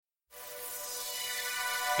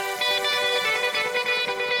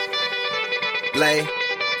Lay.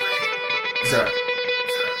 Sir.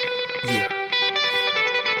 Yeah.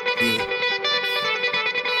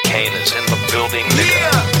 Kane is in the building, nigga.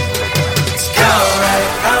 Alright,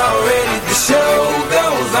 already the show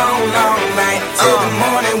goes on all night. Till the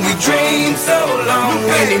morning we dream so long.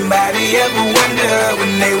 Anybody ever wonder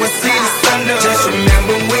when they would see the sun? Just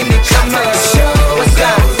remember when it comes up, the show goes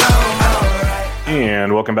on.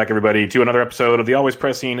 And welcome back, everybody, to another episode of the always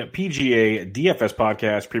pressing PGA DFS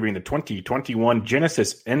podcast, previewing the 2021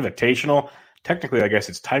 Genesis Invitational. Technically, I guess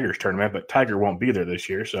it's Tiger's tournament, but Tiger won't be there this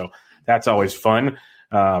year, so that's always fun.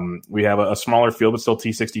 We have a smaller field, but still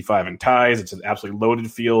T65 and ties. It's an absolutely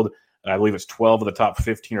loaded field. I believe it's 12 of the top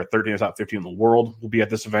 15 or 13 of the top 15 in the world will be at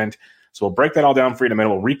this event. So we'll break that all down for you in a minute.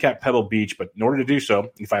 We'll recap Pebble Beach, but in order to do so,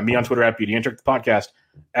 you can find me on Twitter at BD and check the podcast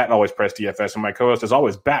at Always Press DFS. And my co-host is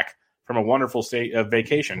always back from a wonderful state of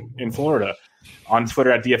vacation in Florida on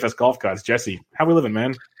Twitter at DFS Golf Gods. Jesse, how we living,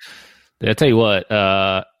 man? I tell you what,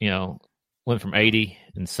 went from 80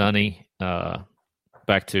 and sunny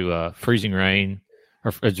back to freezing rain.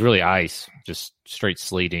 Or it's really ice, just straight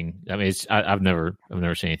sleeting. I mean, I've never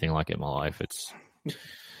seen anything like it in my life. It's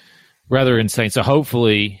rather insane. So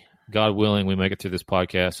hopefully, God willing, we make it through this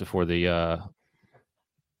podcast before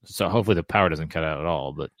so hopefully the power doesn't cut out at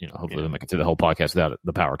all. But hopefully we make it through the whole podcast without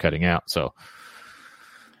the power cutting out. So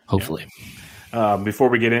hopefully. Yeah. Before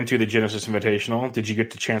we get into the Genesis Invitational, did you get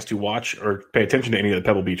the chance to watch or pay attention to any of the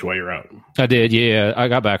Pebble Beach while you're out? I did. Yeah, I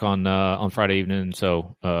got back on Friday evening,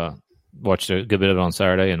 so. Watched a good bit of it on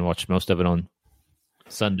Saturday and watched most of it on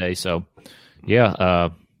Sunday. So, yeah,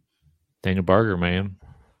 Daniel Berger, man.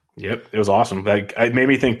 Yep, it was awesome. It made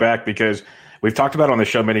me think back because we've talked about it on the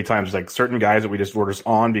show many times, like certain guys that were just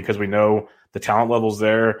on because we know the talent level's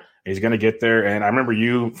there. He's going to get there. And I remember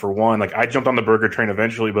you, for one, like I jumped on the Berger train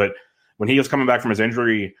eventually, but when he was coming back from his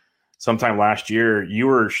injury sometime last year, you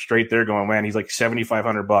were straight there going, man, he's like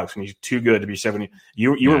 $7,500 and he's too good to be 70.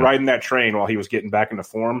 You were riding that train while he was getting back into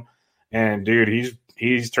form. And dude,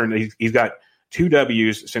 he's got 2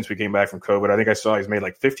 W's since we came back from COVID. I think I saw he's made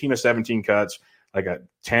like 15 to 17 cuts, like a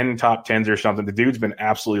 10 top 10s or something. The dude's been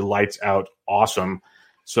absolutely lights out awesome.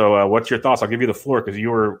 So what's your thoughts? I'll give you the floor because you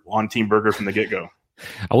were on Team Berger from the get-go.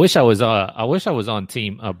 I wish I was on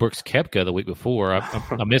Team Brooks Koepka the week before.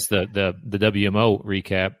 I missed the WMO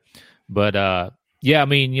recap, but yeah, I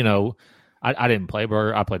mean, I didn't play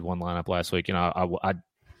Berger. I played one lineup last week.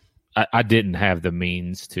 I didn't have the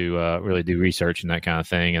means to really do research and that kind of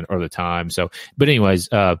thing, or the time. So, but anyways,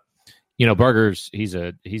 Berger's he's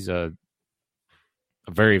a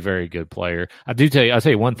very, very good player. I'll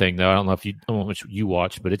tell you one thing though. I don't know how much you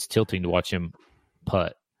watch, but it's tilting to watch him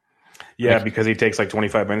putt. Yeah, because he takes like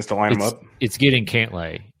 25 minutes to line him up. It's getting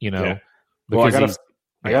Cantlay, Yeah. Well,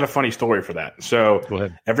 I got a funny story for that. So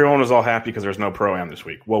everyone was all happy because there's no Pro-Am this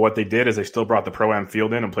week. Well, what they did is they still brought the Pro-Am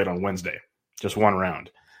field in and played on Wednesday, just one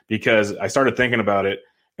round. Because I started thinking about it,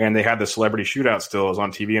 and they had the celebrity shootout still. It was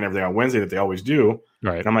on TV and everything on Wednesday that they always do.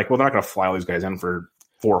 Right. And I'm like, well, they're not going to fly all these guys in for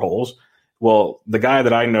 4 holes. Well, the guy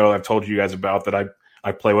that I know, I've told you guys about that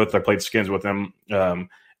I play with, I played skins with him,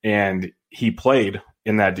 and he played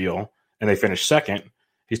in that deal, and they finished second.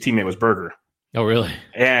 His teammate was Berger. Oh, really?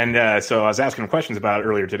 And so I was asking him questions about it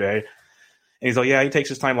earlier today. And he's like, yeah, he takes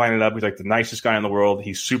his time lining it up. He's like the nicest guy in the world.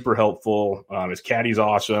 He's super helpful. His caddy's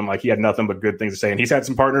awesome. Like he had nothing but good things to say. And he's had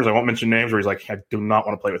some partners, I won't mention names, where he's like, I do not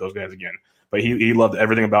want to play with those guys again. But he loved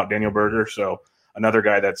everything about Daniel Berger. So another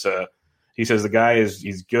guy that's he says the guy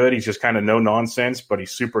he's good. He's just kind of no nonsense, but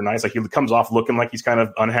he's super nice. Like he comes off looking like he's kind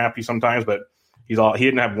of unhappy sometimes, but he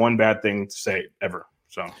didn't have one bad thing to say ever.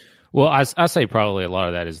 So. Well, I say probably a lot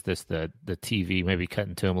of that is the TV maybe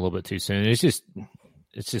cutting to him a little bit too soon. It's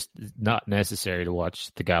just not necessary to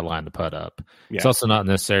watch the guy line the putt up. Yeah. It's also not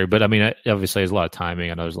necessary, but I mean, obviously there's a lot of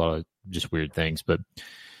timing. I know there's a lot of just weird things, but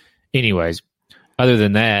anyways, other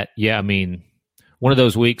than that, yeah, I mean, one of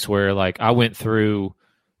those weeks where like I went through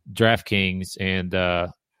DraftKings and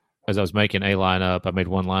as I was making a lineup, I made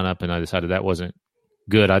one lineup and I decided that wasn't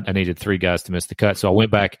good. I needed 3 guys to miss the cut. So I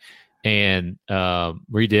went back and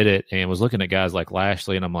redid it and was looking at guys like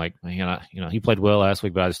Lashley, and I'm like, man, he played well last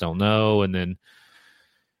week, but I just don't know. And then,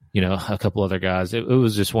 a couple other guys. It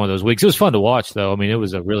was just one of those weeks. It was fun to watch, though. I mean, it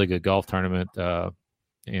was a really good golf tournament,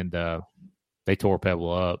 and they tore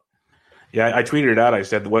Pebble up. Yeah, I tweeted it out. I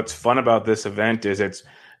said, what's fun about this event is it's,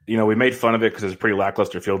 we made fun of it because it's a pretty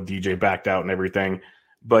lackluster field. DJ backed out and everything.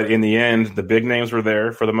 But in the end, the big names were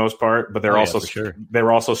there for the most part, but they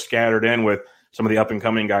were also scattered in with some of the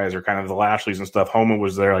up-and-coming guys or kind of the Lashleys and stuff. Homa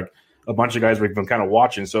was there, like a bunch of guys we've been kind of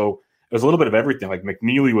watching. So it was a little bit of everything. Like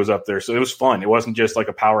McNeely was up there. So it was fun. It wasn't just like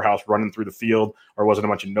a powerhouse running through the field, or it wasn't a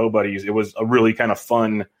bunch of nobodies. It was a really kind of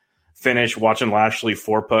fun finish watching Lashley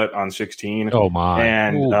 4-putt on 16. Oh my!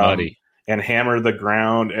 And buddy. And hammer the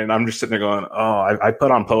ground. And I'm just sitting there going, oh, I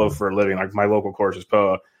put on POA for a living. Like my local course is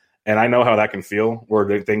POA. And I know how that can feel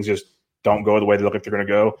where things just don't go the way they look like they're going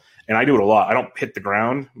to go. And I do it a lot. I don't hit the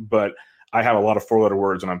ground, but I have a lot of 4-letter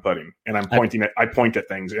words when I'm putting. And I point at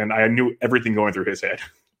things. And I knew everything going through his head.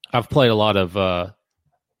 I've played a lot of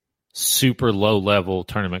super low-level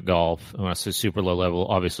tournament golf. And when I say super low-level,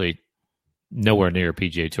 obviously nowhere near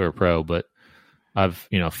PGA Tour Pro, but I've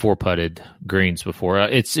 4-putted greens before.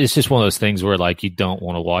 It's just one of those things where like you don't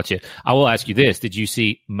want to watch it. I will ask you this: did you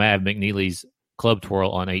see Mav McNeely's club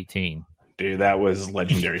twirl on 18? Dude, that was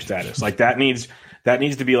legendary status. Like that needs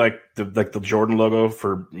to be like the Jordan logo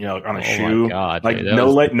for on a shoe. My God, like dude,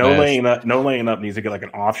 no laying up needs to get like an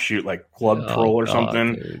offshoot like club twirl or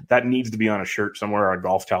something. Dude. That needs to be on a shirt somewhere or a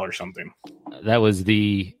golf towel or something. That was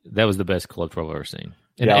the best club twirl I've ever seen.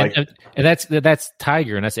 And, yeah, and that's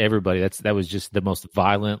Tiger, and that's everybody. That was just the most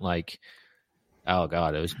violent. Like, oh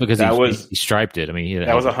God, it was because he striped it. I mean,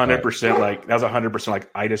 that was 100%.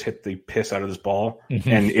 Like I just hit the piss out of this ball,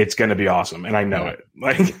 and it's going to be awesome, and I know it.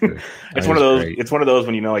 Like it's one of those. Great. It's one of those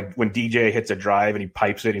when like when DJ hits a drive and he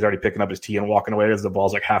pipes it, he's already picking up his tee and walking away as the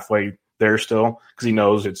ball's like halfway there still because he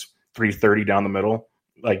knows it's 330 down the middle.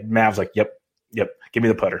 Like Mav's like, yep. Give me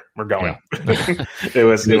the putter. We're going. Yeah. it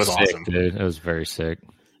was sick, awesome, dude. It was very sick.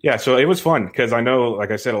 Yeah, so it was fun because I know,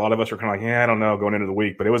 like I said, a lot of us were kind of like, I don't know, going into the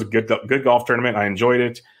week, but it was a good golf tournament. I enjoyed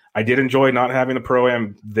it. I did enjoy not having the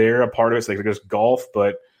Pro-Am there, a part of it, so they could just golf,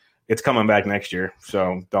 but it's coming back next year.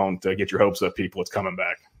 So don't get your hopes up, people. It's coming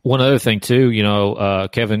back. One other thing too,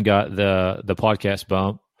 Kevin got the podcast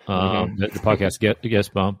bump, the podcast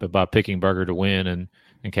guest bump by picking Berger to win and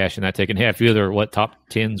cashing that ticket. He had a few other top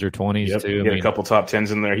 10s or 20s too. He had a couple top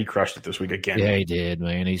 10s in there. He crushed it this week again. Yeah, he did,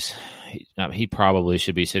 man. He probably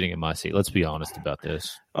should be sitting in my seat. Let's be honest about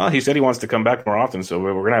this. Well, he said he wants to come back more often, so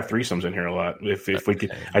we're gonna have threesomes in here a lot. If we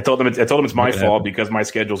could, I told him it's my fault because my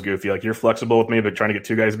schedule's goofy. Like you're flexible with me, but trying to get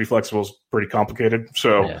two guys to be flexible is pretty complicated.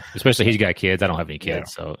 So especially he's got kids. I don't have any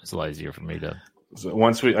kids, so it's a lot easier for me to. So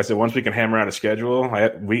once we can hammer out a schedule,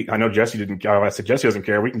 I know Jesse didn't. I said Jesse doesn't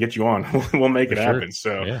care. We can get you on. We'll make it happen.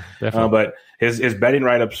 So, but his betting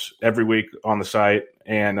write ups every week on the site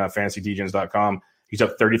and fantasydgens.com. He's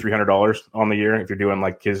up $3,300 on the year if you're doing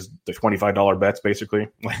like the $25 bets. Basically,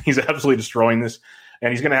 he's absolutely destroying this,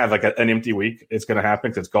 and he's gonna have like an empty week. It's gonna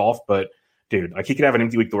happen because it's golf. But dude, like he could have an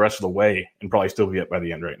empty week the rest of the way and probably still be up by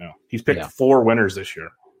the end right now. He's picked 4 winners this year.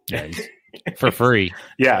 Yeah. For free.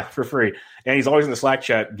 Yeah, for free. And he's always in the Slack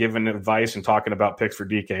chat giving advice and talking about picks for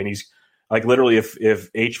DK. And he's like literally if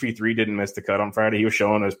HV3 didn't miss the cut on Friday, he was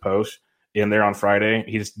showing his post in there on Friday.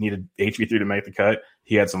 He just needed HV3 to make the cut.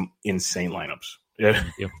 He had some insane lineups. Yeah.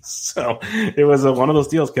 So it was one of those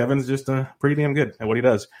deals. Kevin's just pretty damn good at what he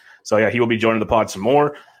does. So yeah, he will be joining the pod some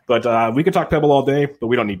more. But we could talk Pebble all day, but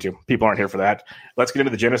we don't need to. People aren't here for that. Let's get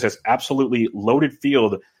into the Genesis absolutely loaded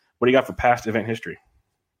field. What do you got for past event history?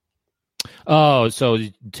 Oh, so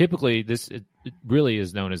typically it really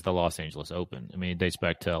is known as the Los Angeles Open. I mean, it dates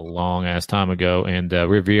back to a long-ass time ago, and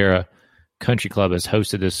Riviera Country Club has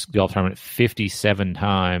hosted this golf tournament 57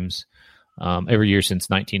 times every year since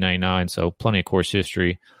 1999, so plenty of course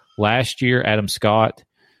history. Last year, Adam Scott,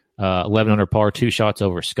 11 under par, 2 shots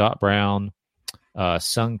over Scott Brown,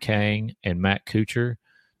 Sung Kang, and Matt Kuchar.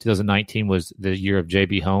 2019 was the year of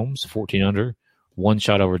JB Holmes, 14 under, 1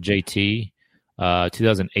 shot over JT.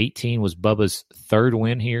 2018 was Bubba's 3rd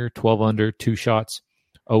win here, 12 under, 2 shots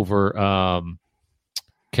over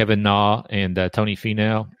Kevin Na and Tony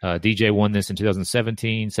Finau. DJ won this in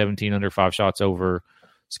 2017, 17 under, 5 shots over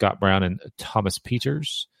Scott Brown and Thomas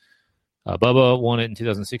Peters. Bubba won it in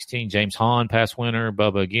 2016. James Hahn, past winner.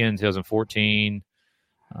 Bubba again, 2014.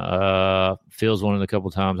 Phil's won it a couple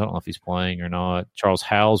of times. I don't know if he's playing or not. Charles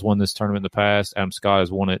Howell's won this tournament in the past. Adam Scott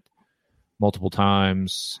has won it multiple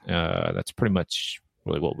times. That's pretty much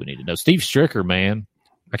really what we need to know. Steve Stricker, man.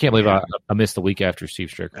 I can't believe I missed the week after Steve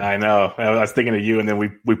Stricker. I know. I was thinking of you, and then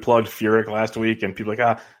we plugged Furyk last week, and people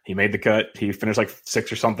like, he made the cut. He finished like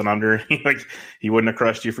 6 or something under. He wouldn't have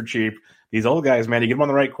crushed you for cheap. These old guys, man, you get them on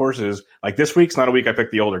the right courses. Like this week's not a week I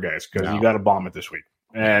picked the older guys because you got to bomb it this week.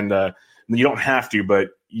 And you don't have to,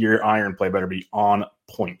 but your iron play better be on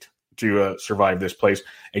point to survive this place.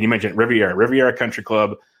 And you mentioned Riviera Country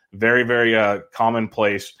Club. Very, very common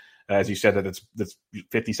place, as you said, that's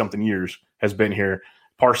 50-something years has been here.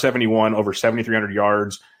 Par 71, over 7,300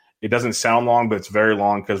 yards. It doesn't sound long, but it's very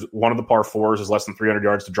long because one of the par 4s is less than 300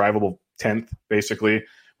 yards to drivable 10th, basically,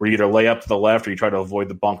 where you either lay up to the left or you try to avoid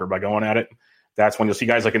the bunker by going at it. That's when you'll see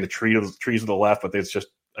guys like in the trees to the left, but it's just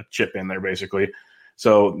a chip in there, basically.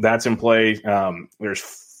 So that's in play. There's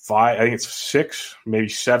I think it's 6, maybe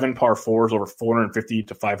 7 par fours over 450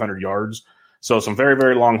 to 500 yards. So some very,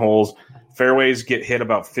 very long holes. Fairways get hit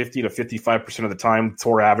about 50 to 55% of the time.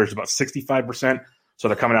 Tour average is about 65%. So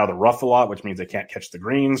they're coming out of the rough a lot, which means they can't catch the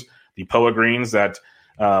greens. The POA greens that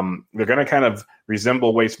they're going to kind of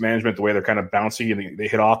resemble Waste Management the way they're kind of bouncy and they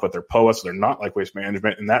hit off, but they're POA, so they're not like Waste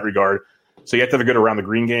Management in that regard. So you have to have a good around the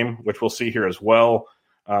green game, which we'll see here as well.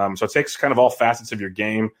 So it takes kind of all facets of your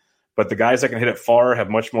game. But the guys that can hit it far have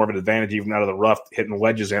much more of an advantage even out of the rough, hitting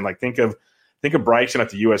wedges in. Like think of Bryson at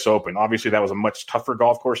the U.S. Open. Obviously, that was a much tougher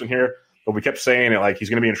golf course in here, but we kept saying it like he's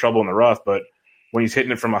going to be in trouble in the rough. But when he's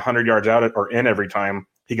hitting it from 100 yards out or in every time,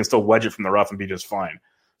 he can still wedge it from the rough and be just fine.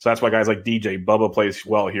 So that's why guys like DJ, Bubba plays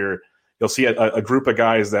well here. You'll see a group of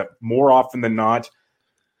guys that more often than not,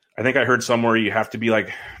 I think I heard somewhere you have to be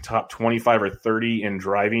like top 25 or 30 in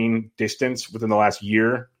driving distance within the last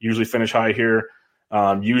year. Usually finish high here.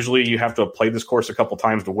 Usually you have to have played this course a couple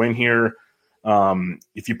times to win here.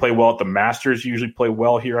 If you play well at the Masters, you usually play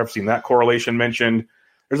well here. I've seen that correlation mentioned.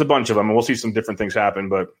 There's a bunch of them, and we'll see some different things happen,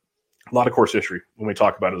 but a lot of course history when we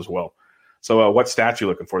talk about it as well. So what stats are you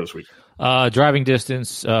looking for this week? Driving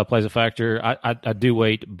distance plays a factor. I do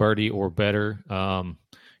weight birdie or better.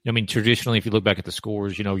 I mean, traditionally, if you look back at the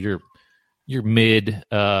scores, your mid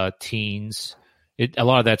teens. A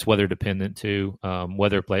lot of that's weather dependent too.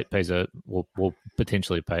 Weather will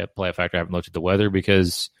potentially play a factor. I haven't looked at the weather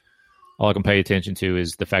because all I can pay attention to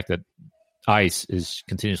is the fact that ice is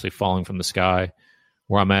continuously falling from the sky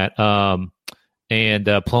where I'm at. And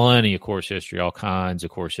plenty of course history, all kinds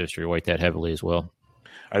of course history. Weight that heavily as well.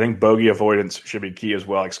 I think bogey avoidance should be key as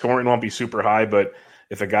well. Like scoring won't be super high, but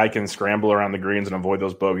if a guy can scramble around the greens and avoid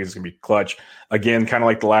those bogeys, it's going to be clutch. Again, kind of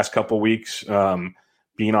like the last couple of weeks,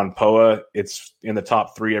 being on POA, it's in the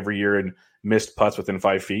top 3 every year in missed putts within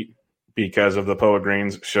 5 feet because of the POA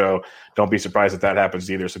greens. So don't be surprised if that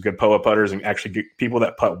happens either. So good POA putters and actually good people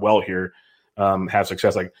that putt well here have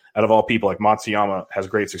success. Like out of all people, like Matsuyama has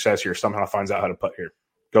great success here. Somehow finds out how to putt here.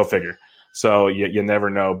 Go figure. So you never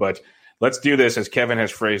know. But let's do this as Kevin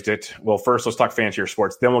has phrased it. Well, first let's talk fancier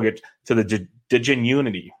sports. Then we'll get to the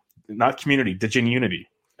digenuity, not community, digenuity.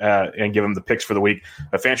 And give them the picks for the week.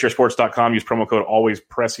 At fanciersports.com, use promo code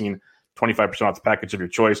ALWAYSPRESSING, 25% off the package of your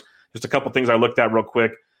choice. Just a couple things I looked at real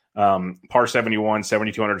quick. Par 71,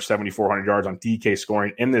 7,200 to 7,400 yards on DK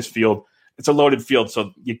scoring in this field. It's a loaded field,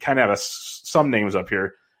 so you kind of have some names up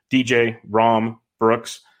here. DJ, Rahm,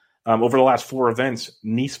 Brooks. Over the last 4 events,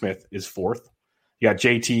 Neesmith is 4th. You got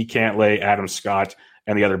JT, Cantlay, Adam Scott,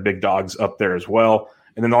 and the other big dogs up there as well.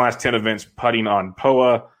 And then the last 10 events, putting on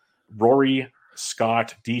POA, Rory,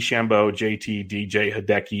 Scott, DeChambeau, JT, DJ,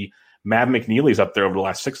 Hideki, Matt McNeely's up there over the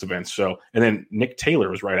last 6 events. So, and then Nick Taylor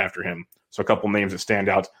was right after him. So a couple names that stand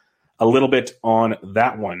out a little bit on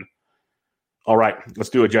that one. All right, let's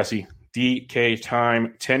do it, Jesse. DK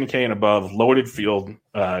time, 10K and above, loaded field.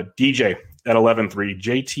 DJ at 11.3,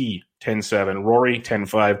 JT 10.7, Rory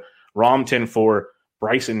 10.5, Rahm 10.4,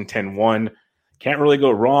 Bryson 10.1. Can't really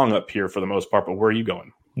go wrong up here for the most part, but where are you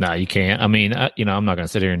going? No, you can't. I mean, I'm not going to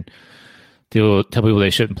sit here and tell people they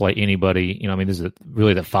shouldn't play anybody. I mean, this is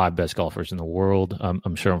really the 5 best golfers in the world.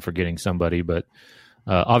 I'm sure I'm forgetting somebody, but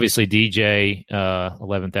obviously DJ,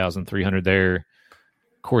 11,300 there.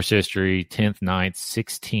 Course history, 10th, 9th,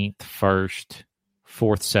 16th, 1st,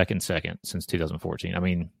 4th, 2nd since 2014. I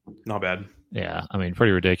mean, not bad. Yeah, I mean,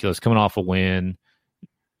 pretty ridiculous. Coming off a win.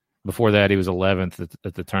 Before that, he was 11th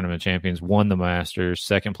at the Tournament Champions, won the Masters,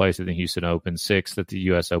 2nd place at the Houston Open, 6th at the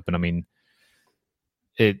U.S. Open. I mean,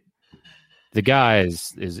 the guy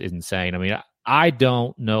is insane. I mean, I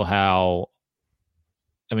don't know how.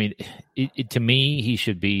 I mean, to me, he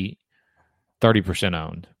should be 30%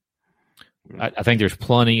 owned. I think there's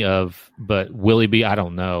plenty of, but will he be? I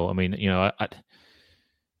don't know. I mean,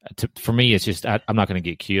 for me, it's just I'm not going to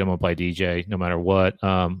get cute. I'm going to play DJ no matter what.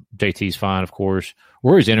 JT's fine, of course.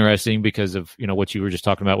 Rory's interesting because of what you were just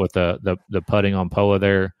talking about with the putting on POA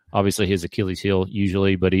there. Obviously, his Achilles heel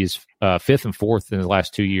usually, but he's 5th and 4th in the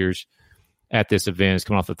last 2 years at this event. He's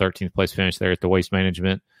coming off the 13th place finish there at the Waste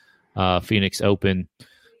Management Phoenix Open.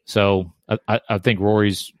 So I think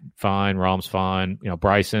Rory's fine. Rahm's fine.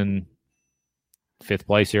 Bryson, 5th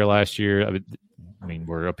place here last year. I mean,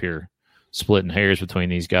 we're up here splitting hairs between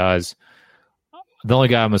these guys. The only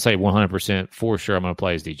guy I'm going to say 100% for sure I'm going to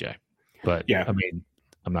play is DJ. But, yeah, I mean,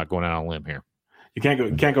 I'm not going out on a limb here. You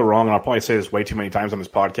can't go wrong, and I'll probably say this way too many times on this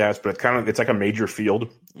podcast, but it's like a major field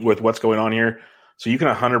with what's going on here. So you can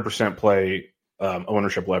 100% play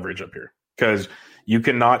ownership leverage up here because you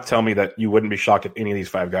cannot tell me that you wouldn't be shocked if any of these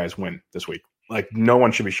 5 guys win this week. Like, no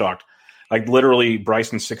one should be shocked. Like, literally,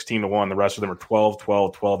 Bryson's 16-1. The rest of them are 12,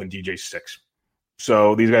 12, 12, and DJ 6.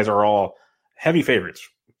 So these guys are all heavy favorites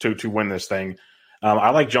to win this thing.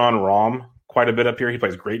 I like John Rahm quite a bit up here. He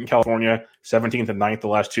plays great in California, 17th and 9th the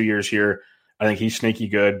last 2 years here. I think he's sneaky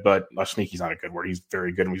good, but sneaky's not a good word. He's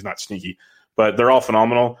very good and he's not sneaky. But they're all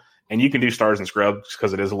phenomenal. And you can do stars and scrubs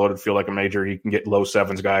because it is a loaded field like a major. You can get low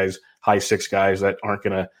sevens guys, high six guys that aren't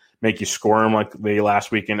going to make you squirm like the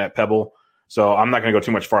last weekend at Pebble. So I'm not going to go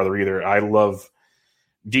too much farther either. I love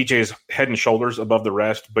DJ's head and shoulders above the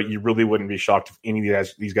rest, but you really wouldn't be shocked if any of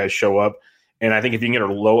these guys show up. And I think if you can get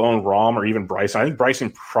a low-owned Rahm or even Bryson, I think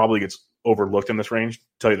Bryson probably gets overlooked in this range, to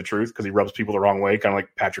tell you the truth, because he rubs people the wrong way, kind of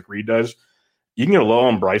like Patrick Reed does. You can get a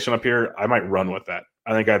low-owned Bryson up here. I might run with that.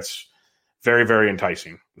 I think that's very, very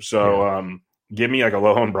enticing. So give me like a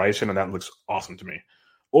low-owned Bryson, and that looks awesome to me.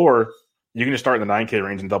 Or you can just start in the 9K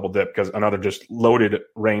range and double dip because another just loaded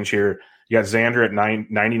range here. You got Xander at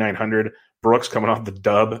 9,900, Brooks coming off the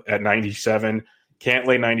dub at 97,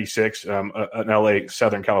 Cantlay 96, an LA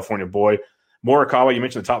Southern California boy. Morikawa, you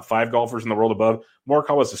mentioned the top 5 golfers in the world above.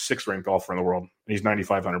 Morikawa is the 6th ranked golfer in the world. He's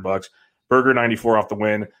 $9,500. Berger 94 off the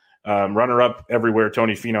win. Runner up everywhere.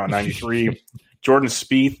 Tony Finau at 93. Jordan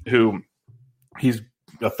Spieth, who he's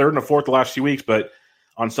a 3rd and a 4th the last few weeks, but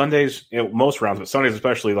on Sundays, most rounds, but Sundays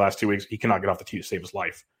especially the last 2 weeks, he cannot get off the tee to save his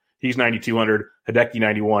life. He's 9,200. Hideki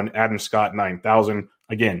 91. Adam Scott 9,000.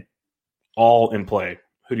 Again, all in play.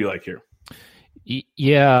 Who do you like here?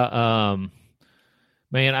 Yeah.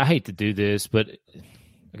 Man, I hate to do this, but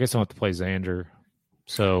I guess I want to play Xander.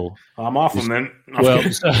 So I'm off him then.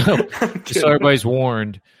 So everybody's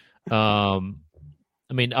warned. I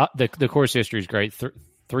mean, the course history is great.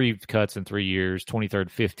 3 cuts in 3 years, 23rd,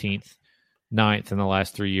 15th, 9th in the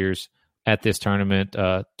last 3 years at this tournament.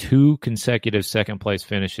 2 consecutive second-place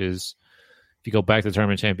finishes. If you go back to the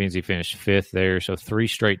tournament champions, he finished 5th there. So 3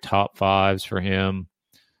 straight top 5s for him.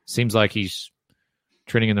 Seems like he's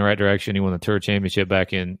trending in the right direction. He won the Tour Championship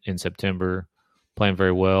back in September, playing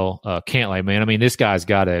very well. Cantlay, man. I mean, this guy's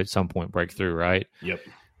got to at some point break through, right? Yep.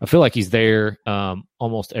 I feel like he's there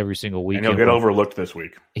almost every single weekend. And he'll get overlooked this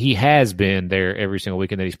week. He has been there every single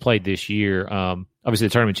weekend that he's played this year. Obviously,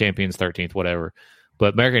 the tournament champions, 13th, whatever.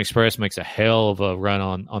 But American Express makes a hell of a run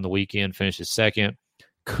on the weekend, finishes 2nd.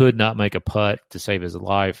 Could not make a putt to save his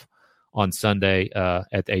life on Sunday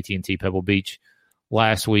at the AT&T Pebble Beach.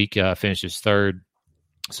 Last week, finishes 3rd.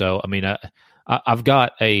 So, I mean, I've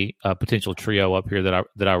got a potential trio up here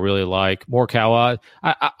that I really like. Morikawa,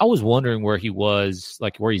 I was wondering where he was,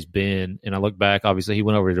 like where he's been, and I look back. Obviously, he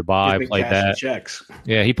went over to Dubai, played that. Checks.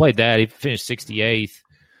 Yeah, he played that. He finished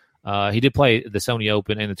 68th. He did play the Sony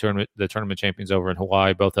Open and the tournament champions over in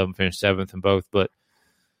Hawaii. Both of them finished 7th in both. But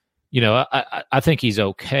you know, I think he's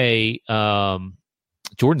okay. Jordan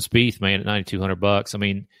Spieth, man, at $9,200. I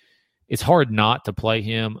mean, it's hard not to play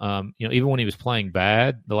him. You know, even when he was playing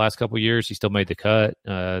bad the last couple of years, he still made the cut.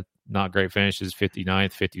 Not great finishes,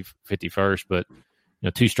 59th, 51st, but you know,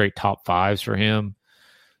 2 straight top 5s for him.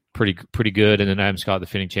 Pretty good. And then Adam Scott, the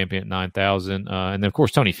defending champion, at 9,000. And then of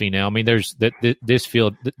course Tony Finau. I mean, there's this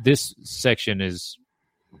field. This section is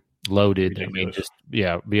loaded. Ridiculous. I mean,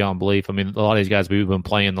 just beyond belief. I mean, a lot of these guys we've been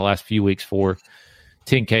playing the last few weeks for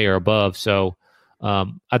 10K or above. So.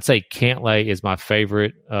 I'd say Cantlay is my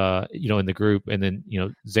favorite, in the group, and then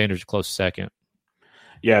Xander's a close second.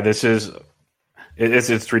 Yeah,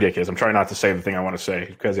 it's ridiculous. I'm trying not to say the thing I want to say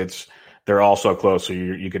because they're all so close, so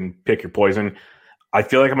you can pick your poison. I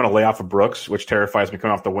feel like I'm going to lay off of Brooks, which terrifies me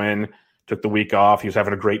coming off the win. Took the week off. He was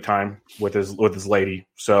having a great time with his lady,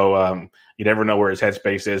 so you never know where his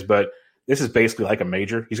headspace is. But this is basically like a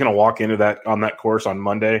major. He's going to walk into that course on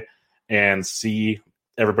Monday and see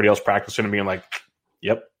everybody else practicing and being like,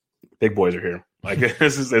 yep, big boys are here. Like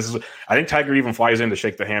this is. I think Tiger even flies in to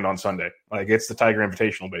shake the hand on Sunday. Like it's the Tiger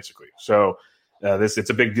Invitational, basically. So it's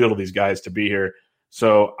a big deal to these guys to be here.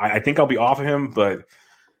 So I think I'll be off of him, but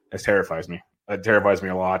it terrifies me. It terrifies me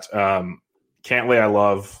a lot. Cantlay, I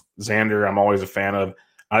love. Xander, I'm always a fan of.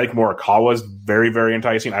 I think Morikawa is very, very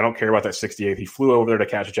enticing. I don't care about that 68th. He flew over there to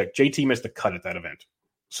catch a check. JT missed the cut at that event,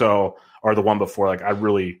 or the one before. Like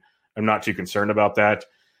I'm not too concerned about that.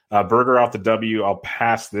 Berger off the W. I'll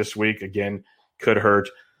pass this week. Again, could hurt.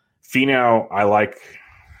 Finau, I like.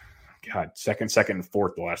 God, second, and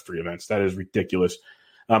 4th the last 3 events. That is ridiculous.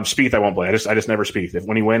 Spieth, I won't play. I just never Spieth. If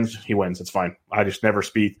when he wins, he wins. It's fine. I just never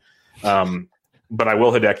Spieth. But I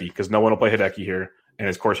will Hideki because no one will play Hideki here, and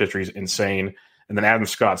his course history is insane. And then Adam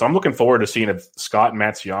Scott. So I'm looking forward to seeing if Scott and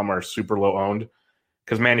Matsuyama are super low owned.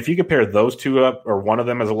 Because man, if you compare those two up, or one of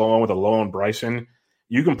them as a low owned with a low owned Bryson,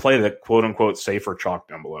 you can play the quote-unquote safer chalk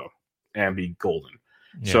down below and be golden.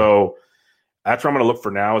 Yeah. So that's what I'm going to look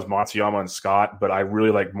for now is Matsuyama and Scott, but I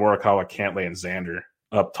really like Morikawa, Cantlay, and Xander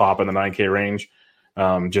up top in the 9K range.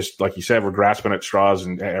 Just like you said, we're grasping at straws,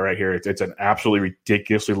 and right here, it's an absolutely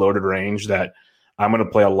ridiculously loaded range that I'm going to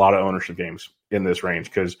play a lot of ownership games in this range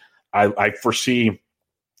because I foresee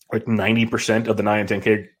like 90% of the 9 and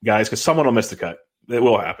 10K guys, because someone will miss the cut. It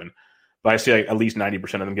will happen. But I see like at least 90%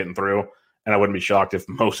 of them getting through, and I wouldn't be shocked if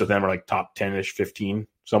most of them are like top 10-ish, 15,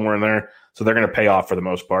 somewhere in there. So they're going to pay off for the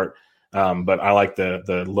most part. But I like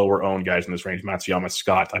the lower owned guys in this range. Matsuyama,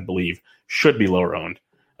 Scott, I believe, should be lower owned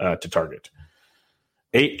to target.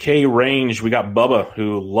 8K range, we got Bubba,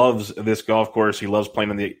 who loves this golf course. He loves playing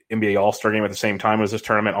in the NBA All-Star game at the same time as this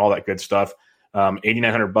tournament, all that good stuff.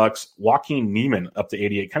 $8,900. Joaquin Niemann up to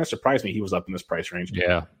 88. Kind of surprised me he was up in this price range.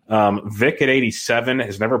 Yeah. Vic at 87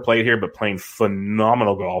 has never played here, but playing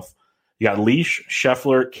phenomenal golf. You got Leash,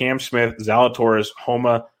 Scheffler, Cam Smith, Zalatoris,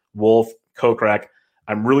 Homa, Wolf, Kokrak.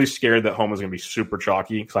 I'm really scared that Homa's going to be super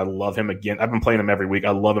chalky because I love him again. I've been playing him every week.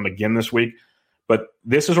 I love him again this week. But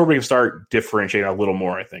this is where we can start differentiating a little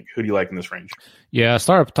more, I think. Who do you like in this range? Yeah, I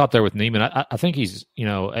start up top there with Niemann. I think he's,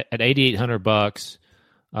 at $8,800.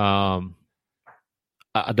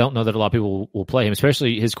 I don't know that a lot of people will play him,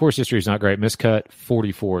 especially his course history is not great. Miscut,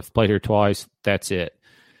 44th. Played here twice. That's it.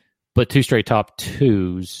 But 2 straight top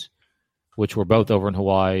 2s, which were both over in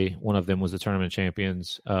Hawaii. One of them was the tournament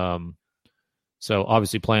champions. So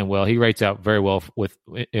obviously playing well. He rates out very well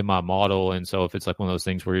in my model. And so if it's like one of those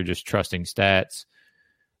things where you're just trusting stats,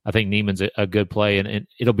 I think Niemann's a good play. And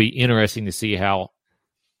it'll be interesting to see how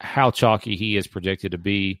chalky he is projected to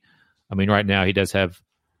be. I mean, right now he does have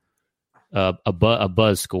a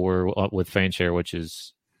buzz score with Fanshare, which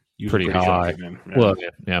is pretty high. Yeah. Well,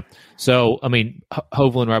 yeah. So, I mean,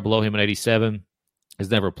 Hovland right below him at 87 has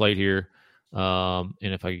never played here. And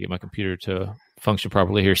if I could get my computer to function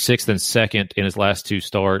properly here, 6th and 2nd in his last 2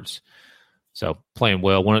 starts. So playing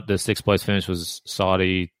well. One of the 6th place finish was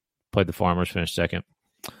Saudi, played the Farmers, finished 2nd.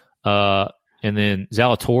 And then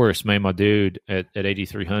Zalatoris made my dude at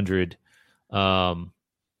 8,300.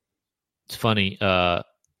 It's funny.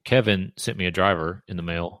 Kevin sent me a driver in the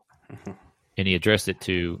mail, and he addressed it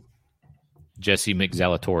to Jesse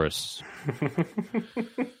McZalatoris.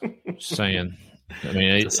 Just saying. I mean,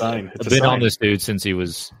 it's a sign. I've been on this dude since he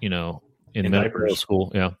was, in middle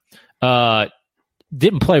school. Yeah.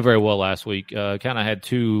 Didn't play very well last week. Kind of had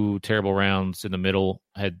 2 terrible rounds in the middle.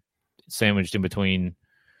 Had sandwiched in between,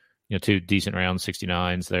 2 decent rounds,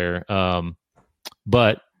 69s there.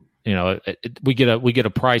 But we get a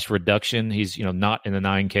price reduction. He's not in the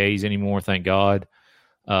 9Ks anymore, thank God.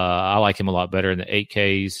 I like him a lot better in the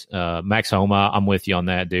 8Ks. Max Homa, I'm with you on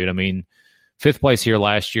that, dude. I mean, 5th place here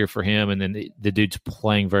last year for him, and then the dude's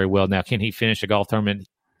playing very well. Now, can he finish a golf tournament?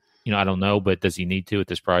 I don't know, but does he need to at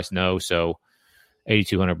this price? No. So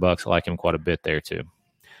 $8,200, I like him quite a bit there too.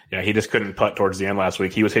 Yeah, he just couldn't putt towards the end last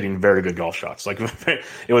week. He was hitting very good golf shots. Like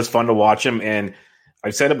it was fun to watch him, and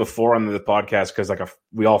I've said it before on the podcast because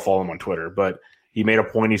we all follow him on Twitter, but he made a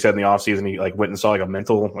point. He said in the offseason he went and saw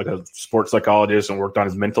a sports psychologist and worked on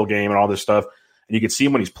his mental game and all this stuff. And you can see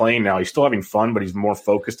him when he's playing now. He's still having fun, but he's more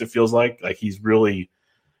focused. It feels like he's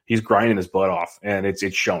grinding his butt off, and it's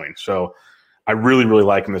showing. So I really, really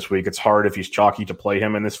like him this week. It's hard if he's chalky to play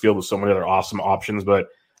him in this field with so many other awesome options, but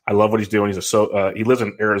I love what he's doing. He lives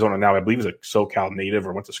in Arizona now. I believe he's a SoCal native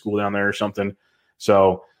or went to school down there or something.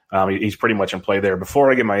 So he's pretty much in play there.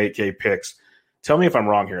 Before I get my 8K picks, tell me if I'm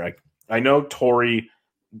wrong here. I know Torrey,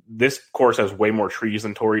 this course has way more trees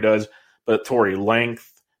than Torrey does, but Torrey,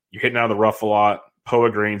 length, you're hitting out of the rough a lot,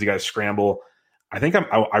 POA greens, you got to scramble. I think I'm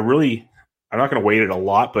not going to weight it a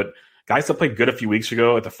lot, but guys that played good a few weeks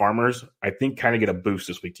ago at the Farmers, I think kind of get a boost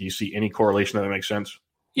this week. Do you see any correlation that makes sense?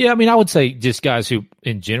 Yeah, I mean, I would say just guys who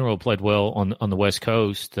in general played well on the West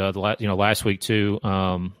Coast, last week too.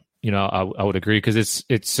 I would agree because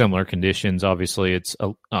it's similar conditions. Obviously, it's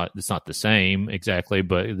not the same exactly,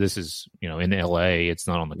 but this is in LA. It's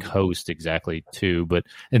not on the coast exactly too, but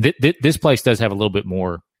this place does have a little bit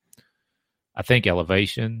more, I think,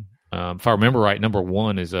 elevation. If I remember right, number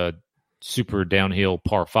 1 is a super downhill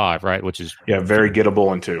par 5, right? Which is very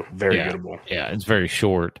gettable and 2, very gettable. Yeah, it's very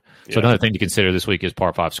short. So another thing to consider this week is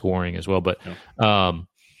par 5 scoring as well. But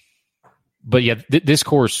this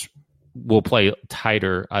course will play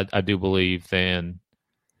tighter, I do believe, than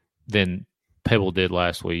Pebble did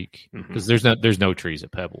last week because there's no trees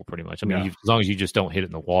at Pebble pretty much. I mean, as long as you just don't hit it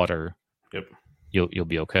in the water, you'll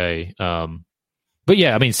be okay. But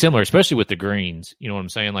yeah, I mean, similar, especially with the greens. You know what I'm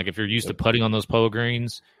saying? Like if you're used to putting on those POA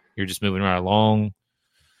greens, you're just moving right along.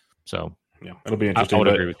 So yeah, it'll be interesting. I would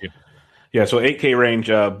agree with you. Yeah, so 8K range,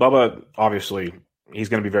 Bubba, obviously, he's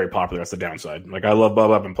going to be very popular. That's the downside. I love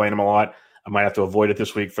Bubba. I've been playing him a lot. I might have to avoid it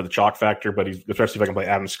this week for the chalk factor, but especially if I can play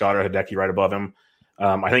Adam Scott or Hideki right above him.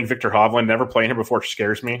 I think Victor Hovland, never playing him before,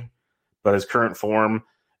 scares me, but his current form,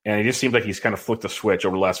 and it just seems like he's kind of flipped the switch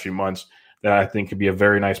over the last few months that I think could be a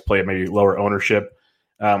very nice play, maybe lower ownership.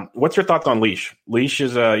 What's your thoughts on Leash? Leash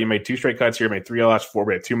is you made 2 straight cuts here, made 3 last 4,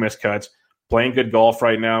 but had 2 missed cuts. Playing good golf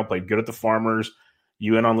right now, played good at the Farmers.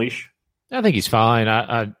 You in on Leash? I think he's fine.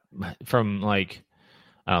 I from like,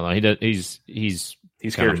 I don't know. He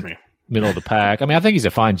scares me. Middle of the pack. I mean, I think he's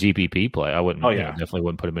a fine GPP play. I wouldn't. Definitely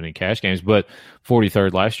wouldn't put him in any cash games. But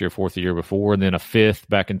 43rd last year, 4th the year before, and then a 5th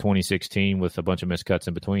back in 2016 with a bunch of missed cuts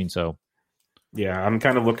in between. So, yeah, I'm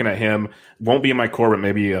kind of looking at him. Won't be in my core, but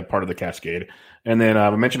maybe a part of the Cascade. And then I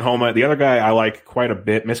mentioned Homa. The other guy I like quite a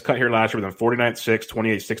bit. Missed cut here last year with a 49th, 6th,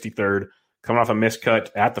 28th, 63rd, coming off a missed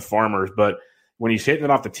cut at the Farmers. But when he's hitting it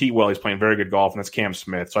off the tee well, he's playing very good golf, and that's Cam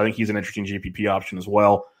Smith. So I think he's an interesting GPP option as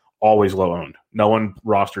well. Always low owned. No one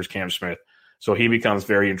rosters Cam Smith. So he becomes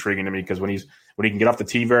very intriguing to me because when he can get off the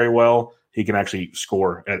tee very well, he can actually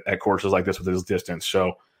score at courses like this with his distance.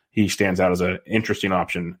 So he stands out as an interesting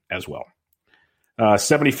option as well.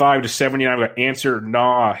 75 to 79, we've got Answer,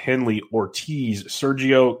 Nah, Henley, Ortiz,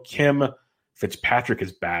 Sergio, Kim, Fitzpatrick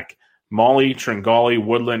is back. Molly, Tringali,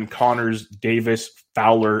 Woodland, Connors, Davis,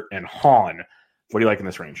 Fowler, and Hahn. What do you like in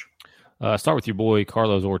this range? Start with your boy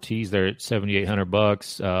Carlos Ortiz there at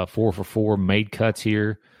 $7,800. 4 for 4 made cuts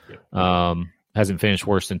here. Hasn't finished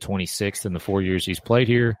worse than 26th in the 4 years he's played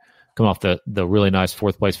here. Come off the really nice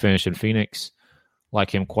 4th place finish in Phoenix.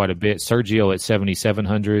 Like him quite a bit. Sergio at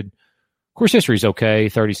 7,700. Course history is okay.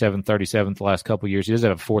 37th the last couple of years. He does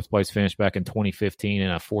have a 4th place finish back in 2015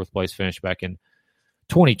 and a 4th place finish back in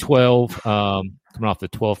 2012. Coming off the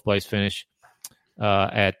 12th place finish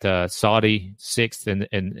at Saudi, 6th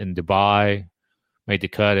in Dubai. Made the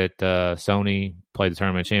cut at Sony. Played the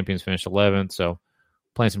Tournament of Champions, finished 11th. So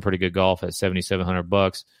playing some pretty good golf at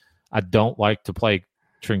 $7,700. I don't like to play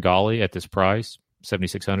Tringali at this price,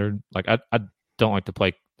 $7,600. Like I don't like to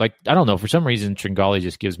play. Like I don't know, for some reason Tringali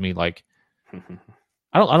just gives me like.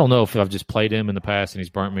 I don't know if I've just played him in the past and he's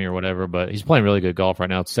burnt me or whatever, but he's playing really good golf right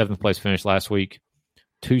now. It's 7th place finish last week,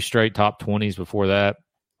 2 straight top 20s before that.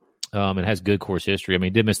 And has good course history. I mean,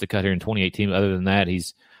 he did miss the cut here in 2018. But other than that,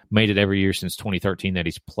 he's made it every year since 2013 that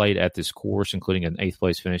he's played at this course, including an 8th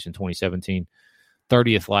place finish in 2017,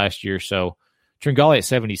 30th last year. So Tringali at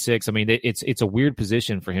 76. I mean, it's a weird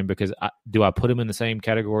position for him because do I put him in the same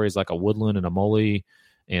category as like a Woodland and a Molly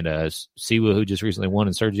and a Siwa who just recently won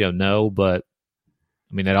and Sergio? No, but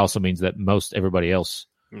I mean, that also means that most everybody else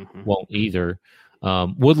won't either.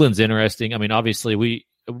 Woodland's interesting. I mean, obviously we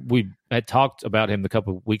had talked about him the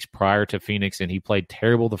couple of weeks prior to Phoenix, and he played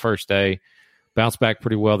terrible the first day, bounced back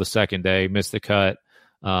pretty well the second day, missed the cut.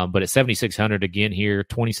 But at 7,600 again here,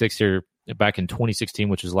 26 here back in 2016,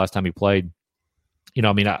 which was the last time he played. You know,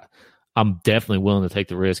 I mean, I'm definitely willing to take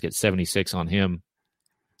the risk at 76 on him.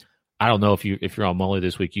 I don't know if you're on Mully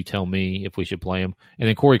this week, you tell me if we should play him. And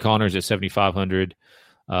then Corey Connors at 7,500.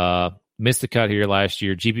 Missed the cut here last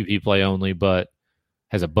year, GPP play only, but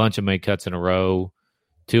has a bunch of made cuts in a row.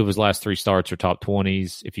 2 of his last 3 starts are top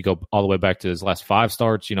 20s. If you go all the way back to his last 5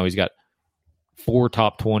 starts, you know, he's got 4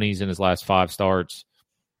 top 20s in his last 5 starts.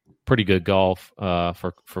 Pretty good golf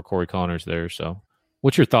for Corey Connors there. So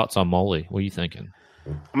what's your thoughts on Molly? What are you thinking?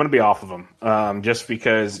 I'm going to be off of him just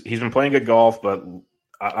because he's been playing good golf, but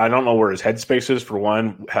I don't know where his headspace is, for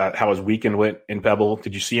one, how his weekend went in Pebble.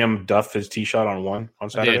 Did you see him duff his tee shot on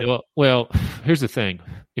Saturday? Yeah, well, here's the thing.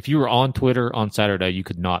 If you were on Twitter on Saturday, you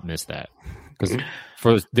could not miss that. Because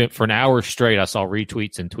for an hour straight, I saw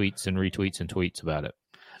retweets and tweets and retweets and tweets about it.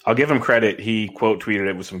 I'll give him credit. He quote tweeted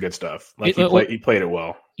it with some good stuff. Like he played it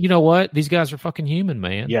well. You know what? These guys are fucking human,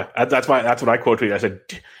 man. Yeah, that's what I quote tweeted. I said,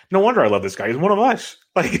 "No wonder I love this guy. He's one of us."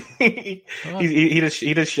 Like he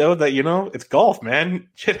just showed that, you know, it's golf, man.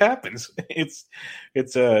 Shit happens. It's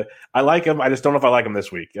I like him. I just don't know if I like him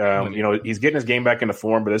this week. You know, he's getting his game back into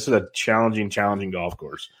form, but this is a challenging golf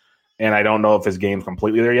course, and I don't know if his game's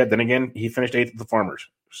completely there yet. Then again, he finished 8th at the Farmers,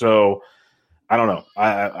 so I don't know.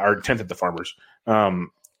 Or 10th at the Farmers.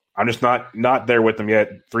 I'm just not there with them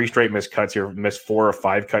yet. 3 straight missed cuts here, missed 4 or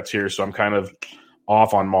 5 cuts here, so I'm kind of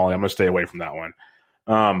off on Molly. I'm going to stay away from that one.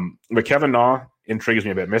 But Kevin Na intrigues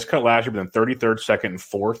me a bit. Missed cut last year, but then 33rd, 2nd, and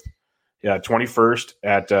 4th. Yeah, 21st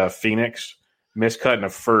at Phoenix. Missed cut in a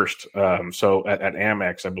 1st, so at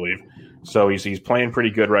Amex, I believe. So he's playing pretty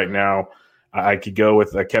good right now. I could go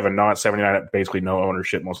with Kevin Na at 79 at basically no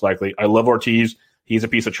ownership, most likely. I love Ortiz. He's a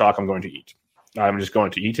piece of chalk I'm going to eat. I'm just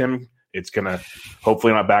going to eat him. It's going to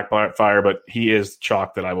hopefully not backfire, but he is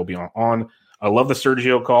chalk that I will be on. I love the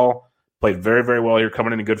Sergio call. Played very, very well here,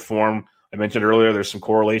 coming in good form. I mentioned earlier there's some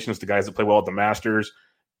correlations to guys that play well at the Masters.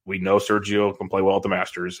 We know Sergio can play well at the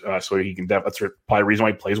Masters, so he can. That's probably the reason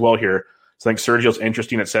why he plays well here. So I think Sergio's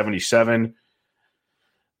interesting at 77.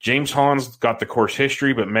 James Hahn's got the course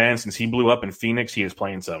history, but man, since he blew up in Phoenix, he is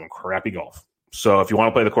playing some crappy golf. So if you want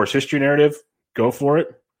to play the course history narrative, go for it.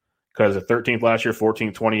 Because the 13th last year,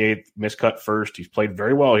 14th, 28th, miscut first. He's played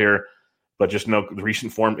very well here, but just know the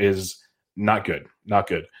recent form is not good. Not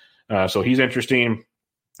good. So he's interesting.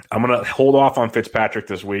 I'm going to hold off on Fitzpatrick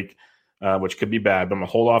this week, which could be bad, but I'm going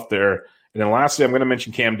to hold off there. And then lastly, I'm going to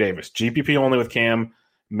mention Cam Davis. GPP only with Cam.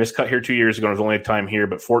 Miscut here 2 years ago. It was only a time here,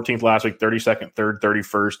 but 14th last week, 32nd, 3rd,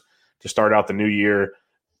 31st to start out the new year.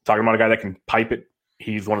 Talking about a guy that can pipe it.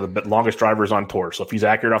 He's one of the longest drivers on tour. So if he's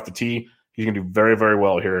accurate off the tee, he's going to do very, very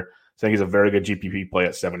well here. I think he's a very good GPP play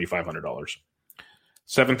at $7,500.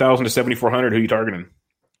 $7,000 to $7,400. Who are you targeting?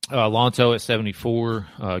 Lonto at 74,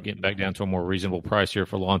 getting back down to a more reasonable price here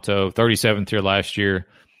for Lonto. 37th here last year,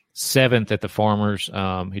 7th at the Farmers.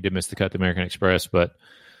 He did miss the cut to American Express, but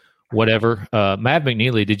whatever. Matt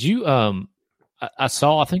McNeely, did you? I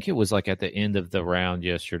saw. I think it was like at the end of the round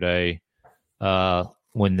yesterday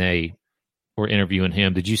when they were interviewing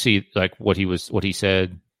him. Did you see like what he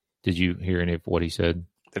said? Did you hear any of what he said?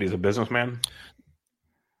 That he's a businessman?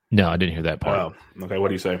 No, I didn't hear that part. Oh, okay. What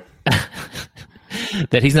do you say?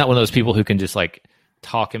 That he's not one of those people who can just like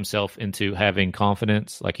talk himself into having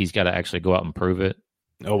confidence. Like he's got to actually go out and prove it.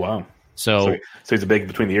 Oh, wow. So he's a big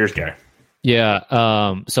between the ears guy.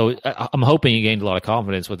 Yeah. So I'm hoping he gained a lot of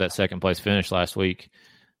confidence with that second place finish last week.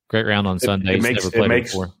 Great round on Sunday. It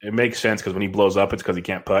makes sense because when he blows up, it's because he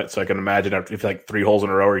can't putt. So I can imagine if like 3 holes in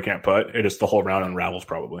a row where he can't putt, it just the whole round unravels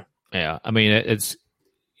probably. Yeah. I mean, it's,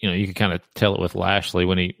 you can kind of tell it with Lashley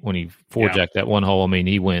when he four-jacked that one hole. I mean,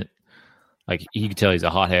 he went like you could tell he's a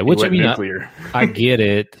hothead. Which I mean, I get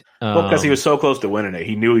it. Well, because he was so close to winning it,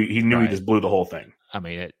 he knew he just blew the whole thing. I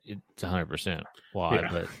mean, it's 100% wide,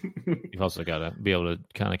 but you've also got to be able to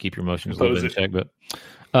kind of keep your emotions a little bit in check.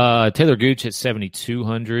 But Taylor Gooch at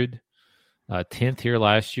 7,200, 10th here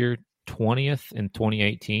last year, 20th in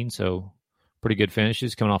 2018, so pretty good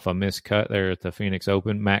finishes coming off a missed cut there at the Phoenix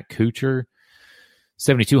Open. Matt Kuchar,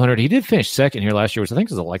 7,200. He did finish second here last year, which I think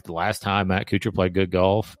was like the last time Matt Kuchar played good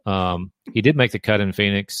golf. He did make the cut in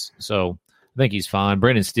Phoenix, so I think he's fine.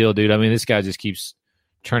 Brendan Steele, dude, I mean, this guy just keeps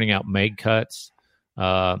turning out made cuts,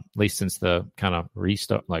 at least since the kind of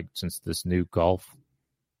restart, like since this new golf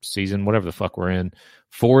season, whatever the fuck we're in.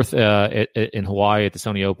 4th in Hawaii at the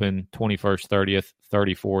Sony Open, 21st, 30th,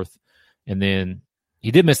 34th. And then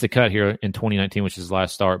he did miss the cut here in 2019, which is his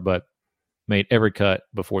last start, but made every cut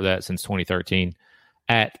before that since 2013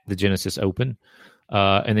 at the Genesis Open.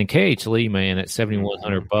 And then KH Lee, man, at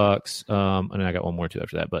 $7,100. And then I got one more too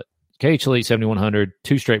after that, but KH Lee, 7,100,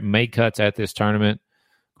 2 straight made cuts at this tournament.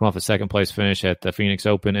 Come off a second place finish at the Phoenix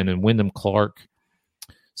Open. And then Wyndham Clark,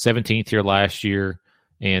 17th here last year.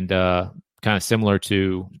 And kind of similar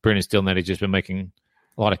to Brendan Steele, that he's just been making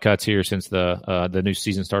a lot of cuts here since the new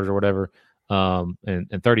season started or whatever. And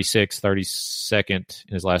 36th, 32nd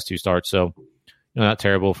in his last 2 starts. So not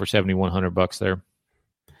terrible for $7,100 there.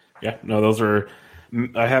 Yeah, no, those are.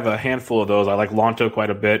 I have a handful of those. I like Lonto quite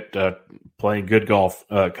a bit, playing good golf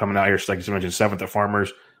coming out here. So like you mentioned, 7th at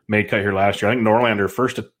Farmers, made cut here last year. I think Norlander,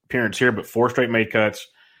 first appearance here, but 4 straight made cuts,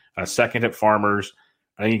 2nd at Farmers.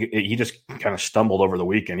 I think he just kind of stumbled over the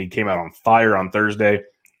weekend. He came out on fire on Thursday.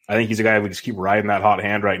 I think he's a guy we just keep riding that hot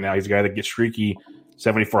hand right now. He's a guy that gets streaky,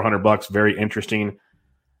 $7,400, very interesting.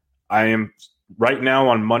 I am right now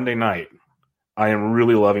on Monday night. I am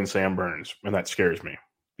really loving Sam Burns, and that scares me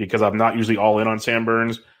because I'm not usually all in on Sam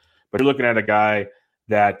Burns. But you're looking at a guy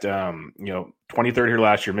that 23rd here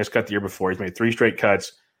last year, miscut the year before. He's made 3 straight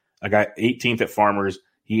cuts. A guy 18th at Farmers.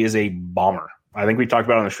 He is a bomber. I think we talked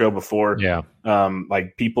about it on the show before. Yeah.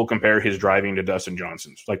 Like people compare his driving to Dustin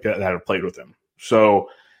Johnson's, like that have played with him. So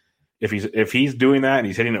if he's doing that and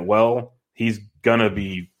he's hitting it well, he's gonna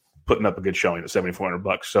be putting up a good showing at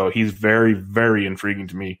 $7,400. So he's very, very intriguing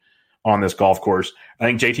to me on this golf course. I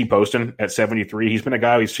think JT Poston at 73. He's been a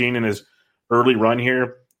guy we've seen in his early run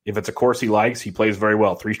here. If it's a course he likes, he plays very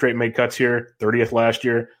well. 3 straight made cuts here. 30th last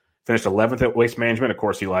year. Finished 11th at Waste Management, a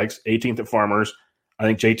course he likes. 18th at Farmers. I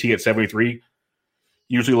think JT at 73.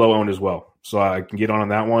 Usually low owned as well. So I can get on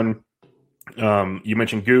that one. You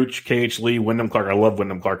mentioned Gooch, KH Lee, Wyndham Clark. I love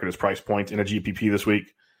Wyndham Clark at his price point in a GPP this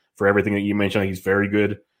week for everything that you mentioned. He's very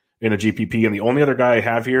good in a GPP. And the only other guy I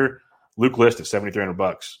have here, Luke List at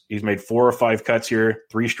 $7,300. He's made 4 or 5 cuts here,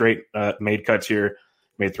 3 straight made cuts here,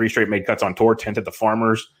 made 3 straight made cuts on tour, 10th at the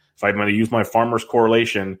Farmers. If I'm going to use my Farmers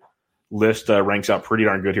correlation, List ranks out pretty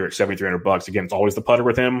darn good here at $7,300. Again, it's always the putter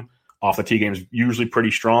with him. Off the tee game is usually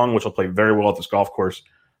pretty strong, which will play very well at this golf course.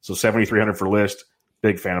 So $7,300 for List.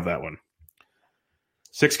 Big fan of that one.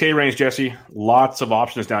 6K range, Jesse. Lots of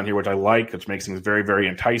options down here, which I like, which makes things very, very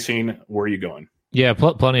enticing. Where are you going? Yeah,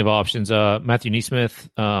 plenty of options. Matthew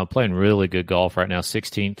Neesmith playing really good golf right now.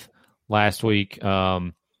 16th last week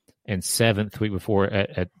and 7th week before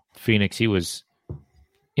at Phoenix. He was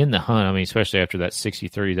in the hunt. I mean, especially after that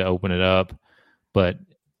 63 to open it up. But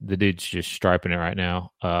the dude's just striping it right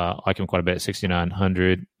now. I like him quite a bit,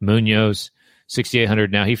 6,900. Munoz,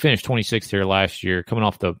 6,800 now. He finished 26th here last year, coming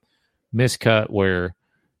off the miscut where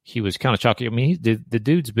he was kind of chalky. I mean, the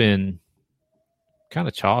dude's been kind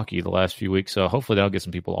of chalky the last few weeks, so hopefully that'll get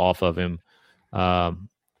some people off of him.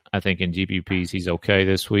 I think in GPPs he's okay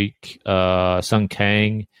this week. Sung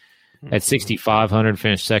Kang at 6,500,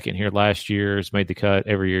 finished second here last year. Has made the cut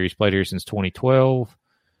every year he's played here since 2012.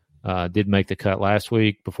 Did make the cut last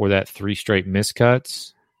week. Before that, 3 straight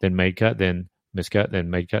miscuts, then made cut, then miscut, then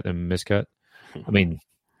made cut, then miscut. I mean,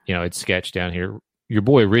 it's sketched down here. Your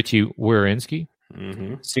boy Richie Wierenski,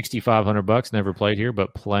 $6,500, never played here,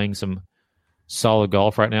 but playing some solid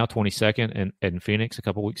golf right now. 22nd in Phoenix a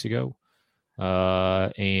couple weeks ago,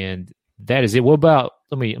 and that is it. What about?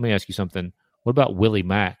 Let me ask you something. What about Willie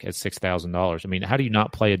Mack at $6,000? I mean, how do you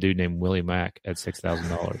not play a dude named Willie Mack at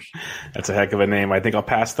 $6,000? That's a heck of a name. I think I'll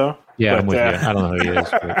pass though. Yeah, I'm with you. I don't know who he is.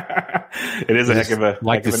 But it is a heck of a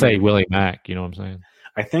like to say name. Willie Mack. You know what I'm saying?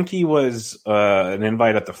 I think he was an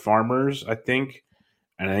invite at the Farmers. I think,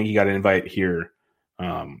 and I think he got an invite here.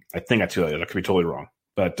 I think I could be totally wrong,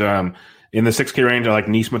 but in the 6K range, I like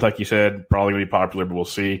Neesmith, like you said, probably going to be popular, but we'll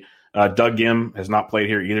see. Doug Gim has not played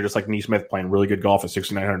here either, just like Neesmith, playing really good golf at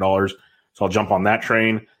 $6,900. So I'll jump on that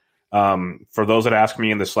train. For those that ask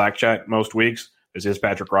me in the Slack chat most weeks, this is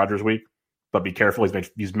Patrick Rogers week, but be careful.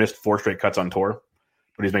 He's missed 4 straight cuts on tour,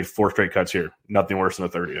 but he's made 4 straight cuts here. Nothing worse than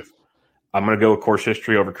the 30th. I'm going to go with course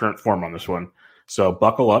history over current form on this one. So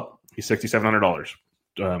buckle up. He's $6,700.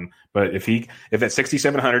 But if at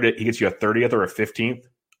 $6,700 he gets you a 30th or a 15th,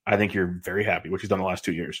 I think you're very happy, which he's done the last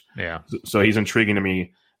 2 years. Yeah. So he's intriguing to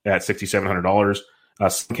me at $6,700.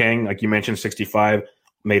 Sung Kang, like you mentioned, 65.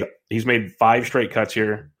 He's made 5 straight cuts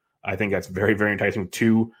here. I think that's very, very enticing.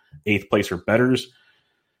 2 8th place or betters.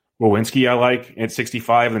 Wawinski I like at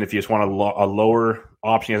 65. And if you just want a lower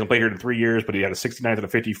option, he hasn't played here in 3 years, but he had a 69th and a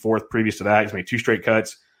 54th previous to that. He's made 2 straight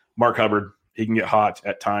cuts. Mark Hubbard, he can get hot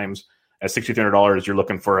at times. At $6,300, you're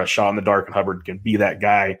looking for a shot in the dark, and Hubbard can be that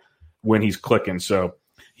guy when he's clicking. So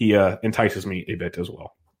he entices me a bit as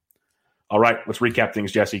well. All right, let's recap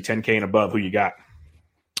things, Jesse. 10K and above, who you got?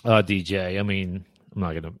 DJ. I mean, I'm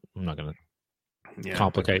not gonna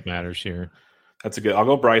complicate matters here. That's a good. I'll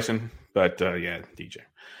go Bryson, but DJ.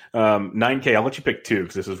 9K. I'll let you pick 2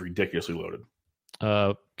 because this is ridiculously loaded.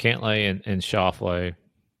 Cantlay and Schauffele.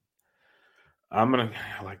 I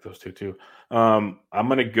like those 2 too. I'm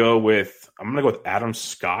gonna go with Adam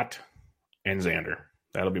Scott and Xander.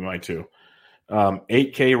 That'll be my 2.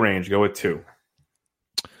 8K range. Go with 2.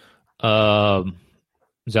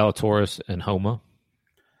 Zalatoris and Homa.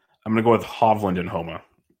 I'm gonna go with Hovland and Homa.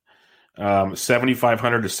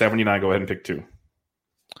 7,500 to 79. Go ahead and pick 2.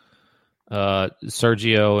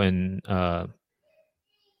 Sergio and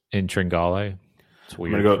Tringale. It's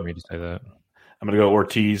weird for me to say that. I'm going to go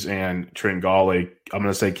Ortiz and Tringale. I'm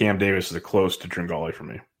going to say Cam Davis is a close to Tringale for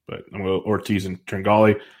me, but I'm going to go Ortiz and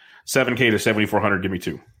Tringale. 7K to 7,400. Give me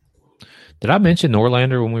 2. Did I mention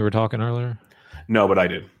Norlander when we were talking earlier? No, but I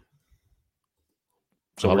did.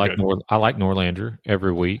 So I like Norlander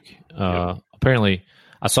every week. Apparently,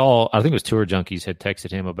 I think it was Tour Junkies had texted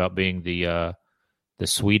him about being the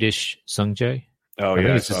Swedish Sungjae. Oh, I yeah.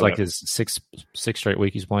 think it's just like his sixth straight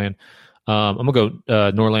week he's playing. I'm going to go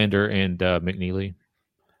Norlander and McNeely.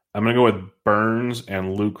 I'm going to go with Burns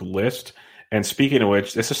and Luke List. And speaking of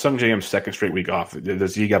which, this is Sungjae's 2nd straight week off.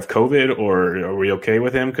 Does he have COVID, or are we okay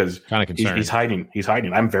with him? Because kind of concerned. He's hiding. He's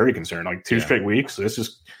hiding. I'm very concerned. Like 2 straight weeks. This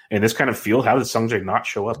is in this kind of field. How does Sungjae not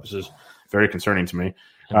show up? This is very concerning to me.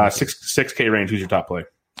 6K range. Who's your top play?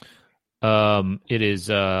 It is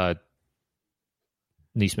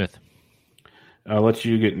Neesmith. I'll let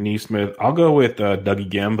you get Neesmith. I'll go with Dougie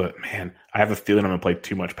Gim, but man, I have a feeling I'm going to play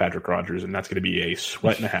too much Patrick Rogers, and that's going to be a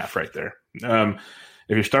sweat and a half right there.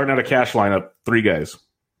 If you're starting out a cash lineup, 3 guys.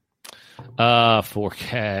 For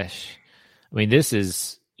cash. I mean, this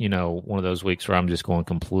is, one of those weeks where I'm just going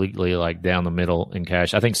completely like down the middle in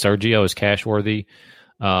cash. I think Sergio is cash worthy.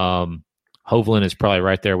 Hovland is probably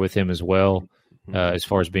right there with him as well, as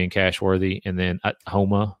far as being cash worthy. And then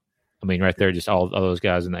Homa, I mean, right there, just all those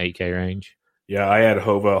guys in the 8K range. Yeah, I had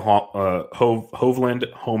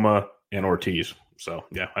Hovland, Homa, and Ortiz. So,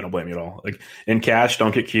 yeah, I don't blame you at all. Like, in cash,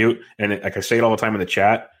 don't get cute. And like I say it all the time in the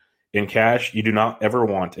chat, in cash, you do not ever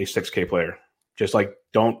want a 6K player. Just like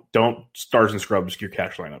don't stars and scrubs your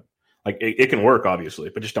cash lineup. Like it can work obviously,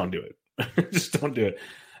 but just don't do it. Just don't do it.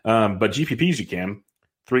 But GPPs you can.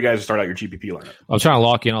 3 guys to start out your GPP lineup. I'm trying to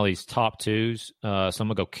lock in all these top 2s. So I'm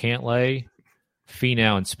gonna go Cantlay,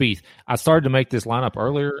 Finau, and Spieth. I started to make this lineup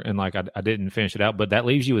earlier, and like I didn't finish it out, but that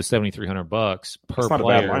leaves you with $7,300 per That's not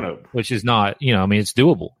player, a bad lineup. which is not, I mean, it's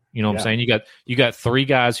doable. You know what I'm saying? You got 3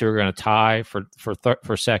 guys who are going to tie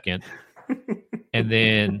for second, and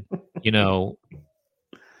then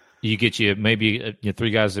you get maybe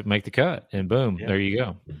 3 guys that make the cut, and boom, there you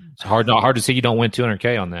go. It's hard to see you don't win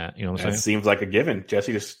 $200K on that. You know what I'm saying? It seems like a given.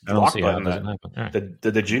 Jesse just lock button that. Right.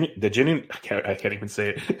 The I can't even say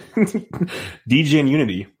it. DJ and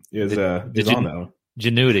Unity is on that one.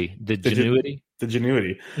 Genuity. The Genuity. The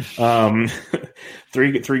Genuity.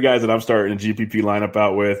 3 guys that I'm starting a GPP lineup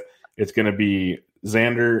out with. It's going to be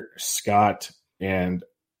Xander, Scott, and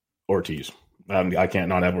Ortiz. I can't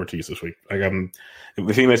not have Ortiz this week.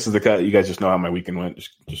 If he misses the cut, you guys just know how my weekend went.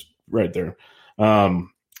 Just right there.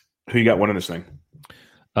 Who you got winning this thing?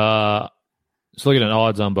 Just looking at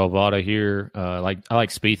odds on Bovada here. I like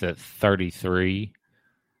Spieth at 33.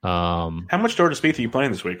 How much Jordan Spieth are you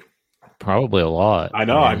playing this week? Probably a lot. I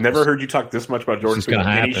know. I've never heard you talk this much about Jordan Spieth on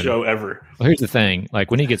any show ever. Well, here's the thing: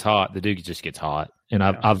 like when he gets hot, the dude just gets hot, and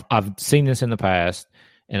I've seen this in the past.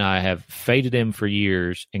 And I have faded him for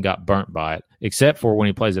years and got burnt by it, except for when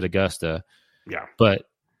he plays at Augusta. Yeah. But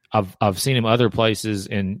I've seen him other places,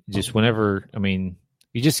 and just whenever, I mean,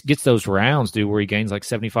 he just gets those rounds, dude, where he gains like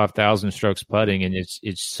 75,000 strokes putting, and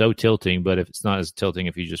it's so tilting. But if it's not as tilting,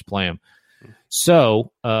 if you just play him,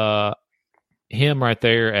 so him right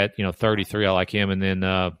there at 33, I like him, and then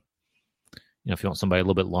if you want somebody a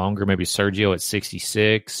little bit longer, maybe Sergio at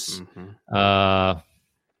 66. But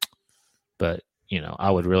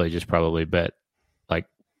I would really just probably bet like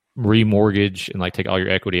remortgage and like take all your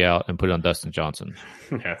equity out and put it on Dustin Johnson.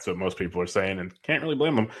 Yeah, that's what most people are saying, and can't really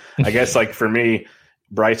blame them. I guess like for me,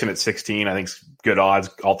 Bryson at 16, I think is good odds,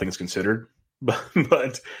 all things considered. But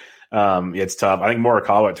it's tough. I think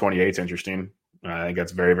Morikawa at 28 is interesting. I think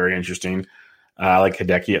that's very, very interesting. I like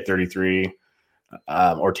Hideki at 33.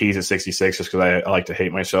 Ortiz at 66 just because I like to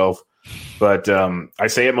hate myself. But I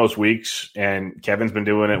say it most weeks, and Kevin's been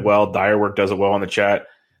doing it well. Dirework does it well in the chat.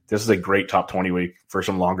 This is a great top 20 week for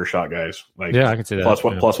some longer shot guys. Like, yeah, I can see that. Plus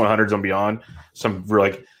 100s and beyond.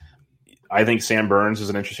 I think Sam Burns is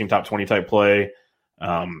an interesting top 20 type play.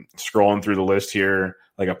 Scrolling through the list here,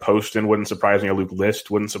 like a Poston wouldn't surprise me. A Luke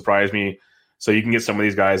List wouldn't surprise me. So you can get some of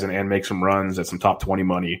these guys and make some runs at some top 20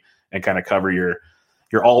 money and kind of cover your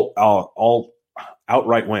all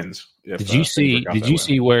outright wins. Did you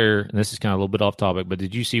see where, and this is kind of a little bit off topic, but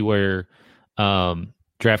did you see where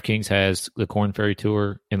DraftKings has the Korn Ferry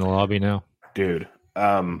Tour in the lobby now? Dude,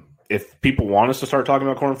 if people want us to start talking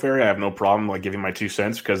about Korn Ferry, I have no problem like giving my 2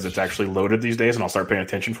 cents because it's actually loaded these days, and I'll start paying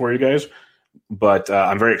attention for you guys. But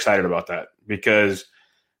I'm very excited about that because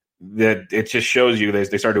it just shows you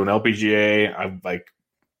they start doing LPGA. I'm like,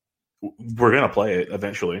 we're gonna play it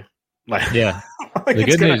eventually. Like, yeah, like the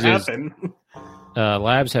good news happen. Is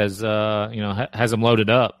Labs has has them loaded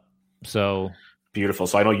up. So beautiful.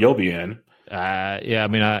 So I know you'll be in. Yeah, I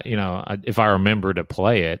mean, if I remember to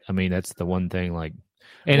play it, I mean that's the one thing. Like,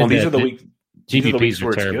 and these are the week GPPs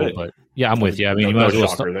are terrible, but yeah, I'm with you. I mean, you might as well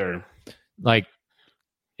start there. Like,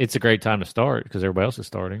 it's a great time to start because everybody else is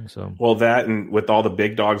starting. So, well, that and with all the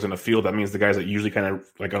big dogs in the field, that means the guys that usually kind of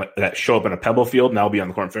like that show up in a Pebble field now will be on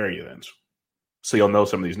the Korn Ferry events. So you'll know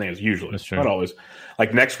some of these names usually. That's true. Not always.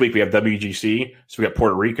 Like next week we have WGC, so we got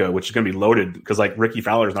Puerto Rico, which is going to be loaded because like Ricky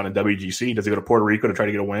Fowler's not in WGC. Does he go to Puerto Rico to try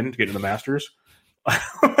to get a win to get into the Masters?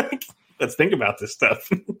 Let's think about this stuff.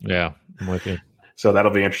 Yeah, I'm with you. So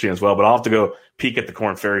that'll be interesting as well. But I'll have to go peek at the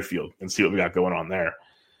Korn Ferry field and see what we got going on there.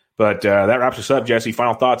 But that wraps us up. Jesse,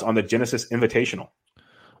 final thoughts on the Genesis Invitational?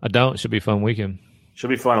 I don't. Should be a fun weekend. Should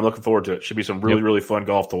be fun. I'm looking forward to it. Should be some really, really fun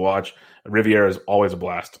golf to watch. Riviera is always a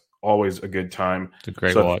blast. Always a good time. It's a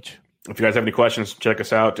great watch. If you guys have any questions, check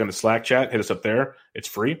us out in the Slack chat. Hit us up there. It's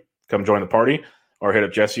free. Come join the party. Or hit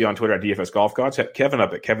up Jesse on Twitter at DFS Golf Gods. Hit Kevin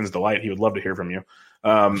up at Kevin's Delight. He would love to hear from you.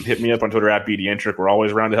 Hit me up on Twitter at BDentric. We're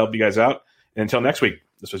always around to help you guys out. And until next week,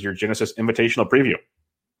 this was your Genesis Invitational preview.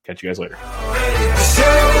 Catch you guys later.